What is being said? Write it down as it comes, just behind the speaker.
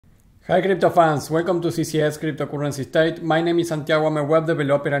Hi crypto fans, welcome to CCS Cryptocurrency State. My name is Santiago, I'm a web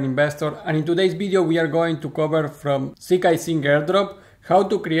developer and investor, and in today's video we are going to cover from ZkSync Airdrop how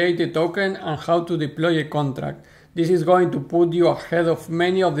to create a token and how to deploy a contract. This is going to put you ahead of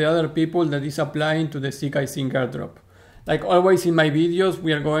many of the other people that is applying to the ZkSync Airdrop. Like always in my videos,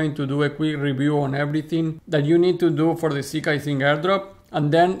 we are going to do a quick review on everything that you need to do for the ZkSync Airdrop, and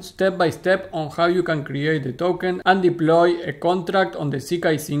then step by step on how you can create the token and deploy a contract on the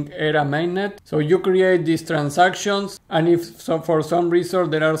ZkSync Era Mainnet. So you create these transactions, and if for some reason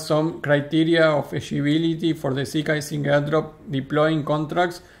there are some criteria of eligibility for the ZkSync Airdrop deploying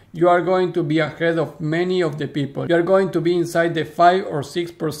contracts, you are going to be ahead of many of the people. You are going to be inside the 5 or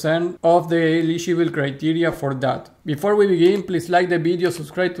 6% of the eligible criteria for that. Before we begin, please like the video,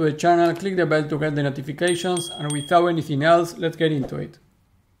 subscribe to the channel, click the bell to get the notifications, and without anything else, let's get into it.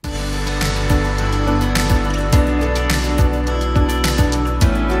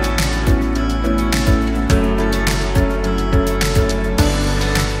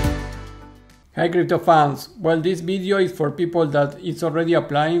 Hi crypto fans, well, this video is for people that is already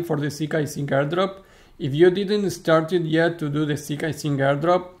applying for the ZkSync Airdrop. If you didn't start it yet to do the ZkSync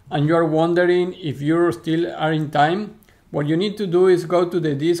Airdrop and you are wondering if you still are in time, what you need to do is go to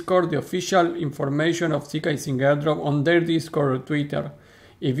the Discord, the official information of ZkSync Airdrop on their Discord or Twitter.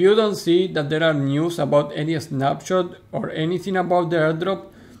 If you don't see that there are news about any snapshot or anything about the airdrop,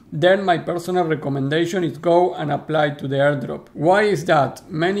 then my personal recommendation is go and apply to the airdrop. Why is that?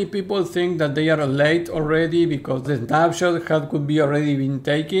 Many people think that they are late already because the snapshot could be already been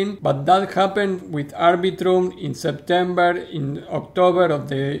taken, but that happened with Arbitrum in September, in October of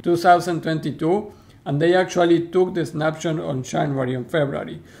the 2022, and they actually took the snapshot on January and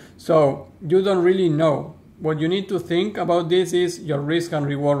February. So you don't really know. What you need to think about this is your risk and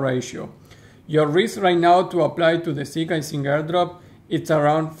reward ratio. Your risk right now to apply to the ZkSync Airdrop, it's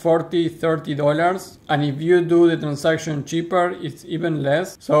around $30, and if you do the transaction cheaper, it's even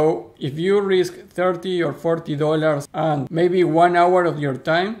less. So if you risk $30 or $40 and maybe 1 hour of your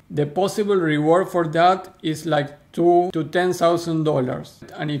time, the possible reward for that is like $2,000 to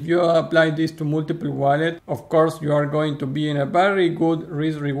 $10,000. And if you apply this to multiple wallets, of course you are going to be in a very good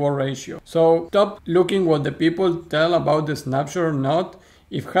risk-reward ratio. So stop looking what the people tell about the snapshot or not.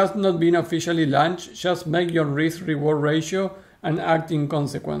 If it has not been officially launched, just make your risk-reward ratio and act in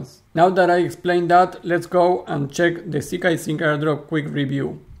consequence. Now that I explained that, let's go and check the ZkSync Airdrop quick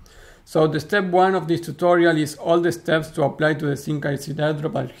review. So the step 1 of this tutorial is all the steps to apply to the ZkSync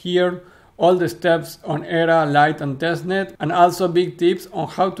Airdrop are here, all the steps on Era, Lite and Testnet, and also big tips on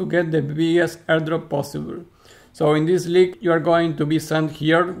how to get the biggest airdrop possible. So in this link you are going to be sent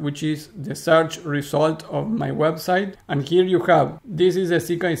here, which is the search result of my website, and here you have, this is the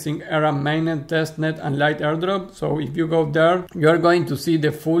ZkSync Era Mainnet, Testnet and Lite airdrop. So if you go there, you are going to see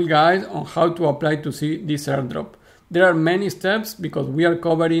the full guide on how to apply to see this airdrop. There are many steps because we are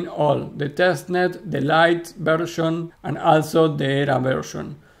covering all, the Testnet, the Lite version and also the Era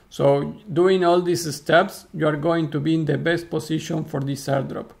version. So doing all these steps, you are going to be in the best position for this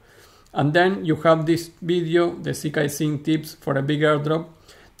airdrop. And then you have this video, the ZkSync tips for a big airdrop,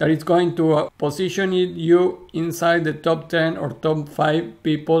 that is going to position you inside the top 10 or top 5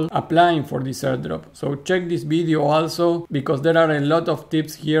 people applying for this airdrop. So check this video also because there are a lot of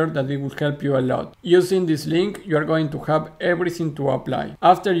tips here that it will help you a lot. Using this link, you are going to have everything to apply.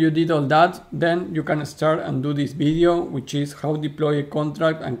 After you did all that, then you can start and do this video, which is how deploy a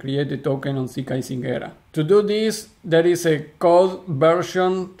contract and create a token on ZkSync Era. To do this, there is a code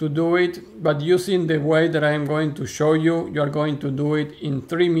version to do it, but using the way that I am going to show you, you are going to do it in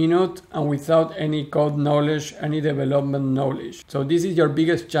 3 minutes and without any code knowledge, any development knowledge. So this is your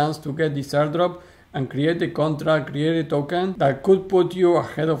biggest chance to get this airdrop and create a contract, create a token that could put you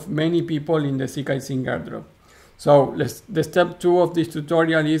ahead of many people in the ZkSync Airdrop. So the step 2 of this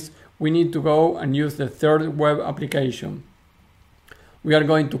tutorial is we need to go and use the third web application. We are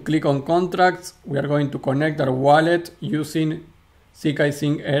going to click on contracts, we are going to connect our wallet using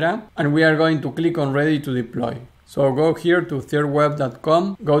ZkSync Era, and we are going to click on ready to deploy. So go here to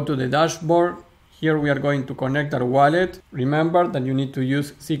thirdweb.com, go to the dashboard. Here we are going to connect our wallet. Remember that you need to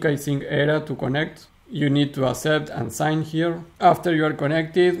use ZkSync Era to connect. You need to accept and sign here. After you are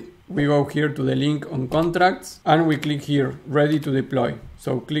connected, we go here to the link on contracts and we click here, ready to deploy.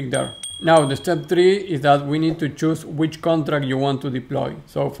 So click there. Now the step 3 is that we need to choose which contract you want to deploy.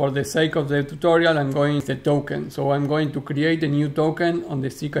 So for the sake of the tutorial, I'm going with the token. So I'm going to create a new token on the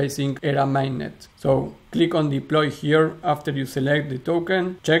ZkSync Era Mainnet. So click on deploy here after you select the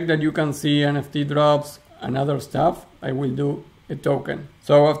token. Check that you can see NFT drops and other stuff. I will do a token.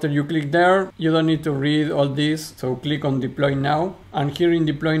 So after you click there, you don't need to read all this, so click on deploy now, and here in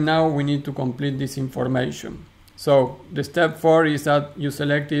deploy now we need to complete this information. So the step 4 is that you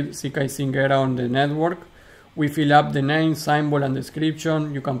selected ZkSync Era on the network. We fill up the name, symbol and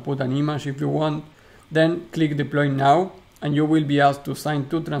description. You can put an image if you want. Then click deploy now and you will be asked to sign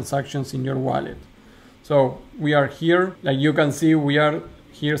 2 transactions in your wallet. So we are here, like you can see, we are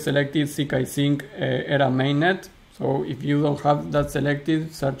here selected ZkSync Era Mainnet. So if you don't have that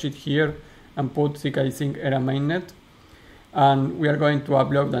selected, search it here and put ZkSync Era Mainnet. And we are going to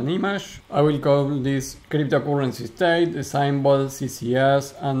upload an image. I will call this cryptocurrency state, the symbol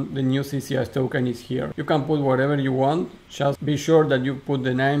CCS, and the new CCS token is here. You can put whatever you want, just be sure that you put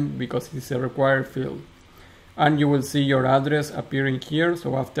the name because it's a required field. And you will see your address appearing here.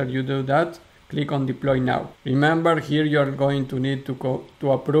 So after you do that, click on deploy now. Remember, here you are going to need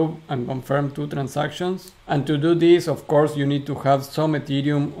to approve and confirm 2 transactions. And to do this, of course, you need to have some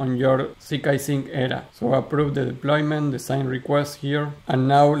Ethereum on your ZkSync Era. So approve the deployment, the sign request here. And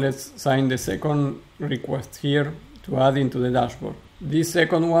now let's sign the second request here to add into the dashboard. This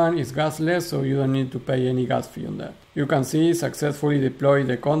second one is gasless, so you don't need to pay any gas fee on that. You can see successfully deploy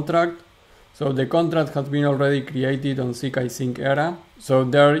the contract. So the contract has been already created on ZkSync Era. So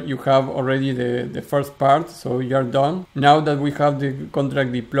there you have already the first part, so you're done. Now that we have the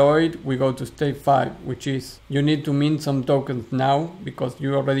contract deployed, we go to step 5, which is you need to mint some tokens now because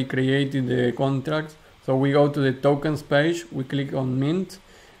you already created the contract. So we go to the tokens page, we click on mint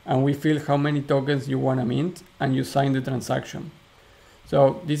and we fill how many tokens you want to mint and you sign the transaction.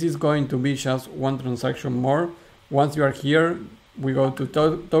 So this is going to be just 1 transaction more. Once you are here, we go to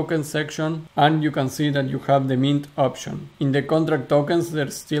token section and you can see that you have the mint option. In the contract tokens,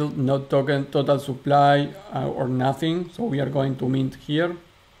 there's still no token total supply or nothing. So we are going to mint here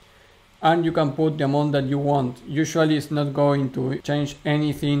and you can put the amount that you want. Usually it's not going to change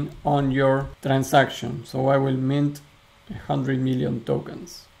anything on your transaction. So I will mint 100 million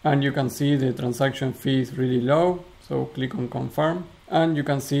tokens and you can see the transaction fee is really low. So click on confirm and you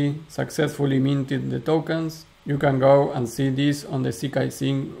can see successfully minted the tokens. You can go and see this on the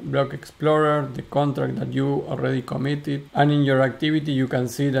ZkSync Block Explorer, the contract that you already committed. And in your activity, you can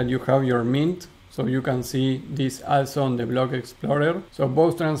see that you have your mint. So you can see this also on the Block Explorer. So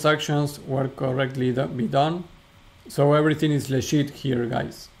both transactions were correctly be done. So everything is legit here,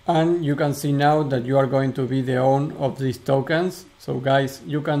 guys. And you can see now that you are going to be the owner of these tokens. So guys,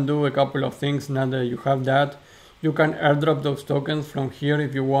 you can do a couple of things now that you have that. You can airdrop those tokens from here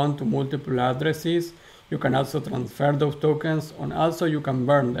if you want to multiple addresses. You can also transfer those tokens and also you can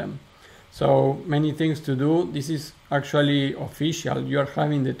burn them. So many things to do. This is actually official. You are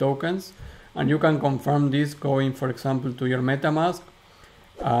having the tokens and you can confirm this going, for example, to your MetaMask.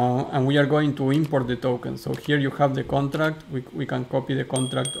 And we are going to import the tokens. So here you have the contract. We can copy the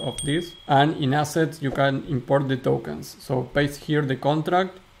contract of this. And in assets, you can import the tokens. So paste here the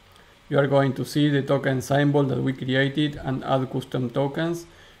contract. You are going to see the token symbol that we created and add custom tokens.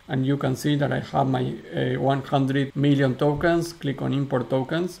 And you can see that I have my 100 million tokens. Click on import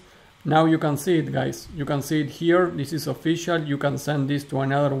tokens. Now you can see it, guys. You can see it here. This is official. You can send this to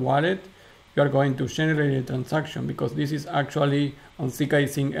another wallet. You are going to generate a transaction because this is actually on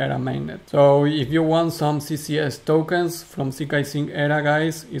ZkSync Era Mainnet. So if you want some CCS tokens from ZkSync Era,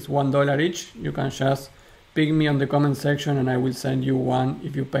 guys, it's $1 each. You can just pick me on the comment section and I will send you one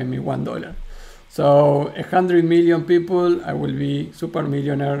if you pay me $1. So 100 million people, I will be super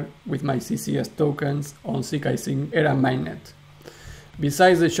millionaire with my CCS tokens on ZkSync Era Mainnet.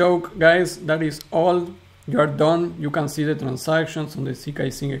 Besides the joke, guys, that is all. You are done. You can see the transactions on the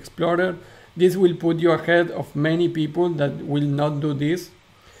ZkSync Explorer. This will put you ahead of many people that will not do this.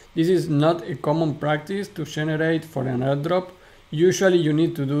 This is not a common practice to generate for an airdrop. Usually you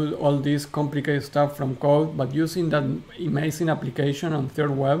need to do all this complicated stuff from code, but using that amazing application on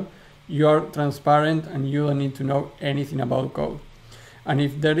Third Web, you are transparent and you don't need to know anything about code. And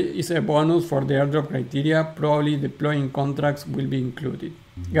if there is a bonus for the airdrop criteria, probably deploying contracts will be included.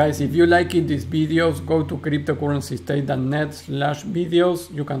 Guys, if you like these videos, go to cryptocurrencystate.net/videos.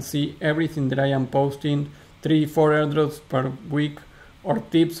 You can see everything that I am posting, 3-4 airdrops per week, or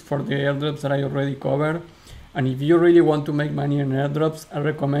tips for the airdrops that I already covered. And if you really want to make money on airdrops, I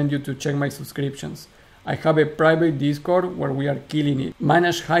recommend you to check my subscriptions. I have a private Discord where we are killing it.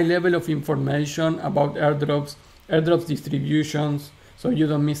 Manage high level of information about airdrops, airdrops distributions, so you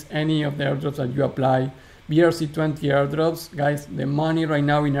don't miss any of the airdrops that you apply. BRC20 airdrops, guys, the money right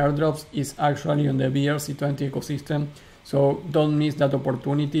now in airdrops is actually on the BRC20 ecosystem, so don't miss that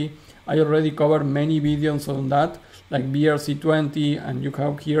opportunity. I already covered many videos on that, like BRC20, and you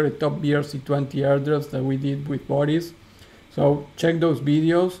have here the top BRC20 airdrops that we did with Boris. So check those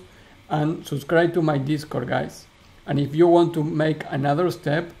videos and subscribe to my Discord, guys. And if you want to make another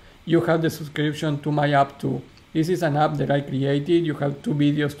step, you have the subscription to my app too. This is an app that I created. You have 2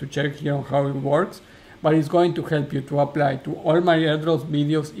 videos to check here on how it works, but it's going to help you to apply to all my airdrops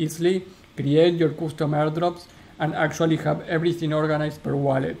videos easily, create your custom airdrops, and actually have everything organized per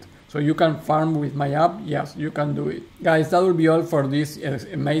wallet. So you can farm with my app. Yes, you can do it. Guys, that will be all for this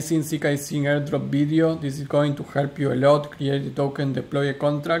amazing ZkSync airdrop video. This is going to help you a lot. Create a token, deploy a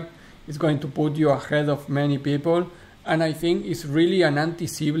contract. It's going to put you ahead of many people. And I think it's really an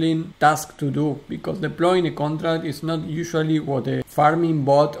anti-sibling task to do, because deploying a contract is not usually what a farming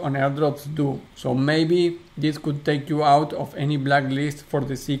bot on airdrops do. So maybe this could take you out of any blacklist for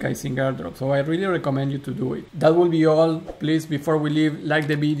the ZkSync airdrop. So I really recommend you to do it. That will be all. Please, before we leave, like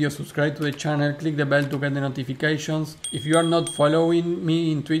the video, subscribe to the channel, click the bell to get the notifications. If you are not following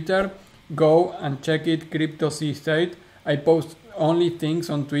me in Twitter, go and check it, CryptoZstate. I post only things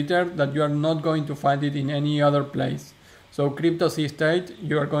on Twitter that you are not going to find it in any other place. So CryptoZstate,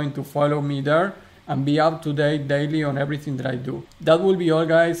 you are going to follow me there and be up to date daily on everything that I do. That will be all,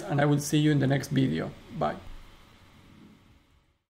 guys, and I will see you in the next video. Bye.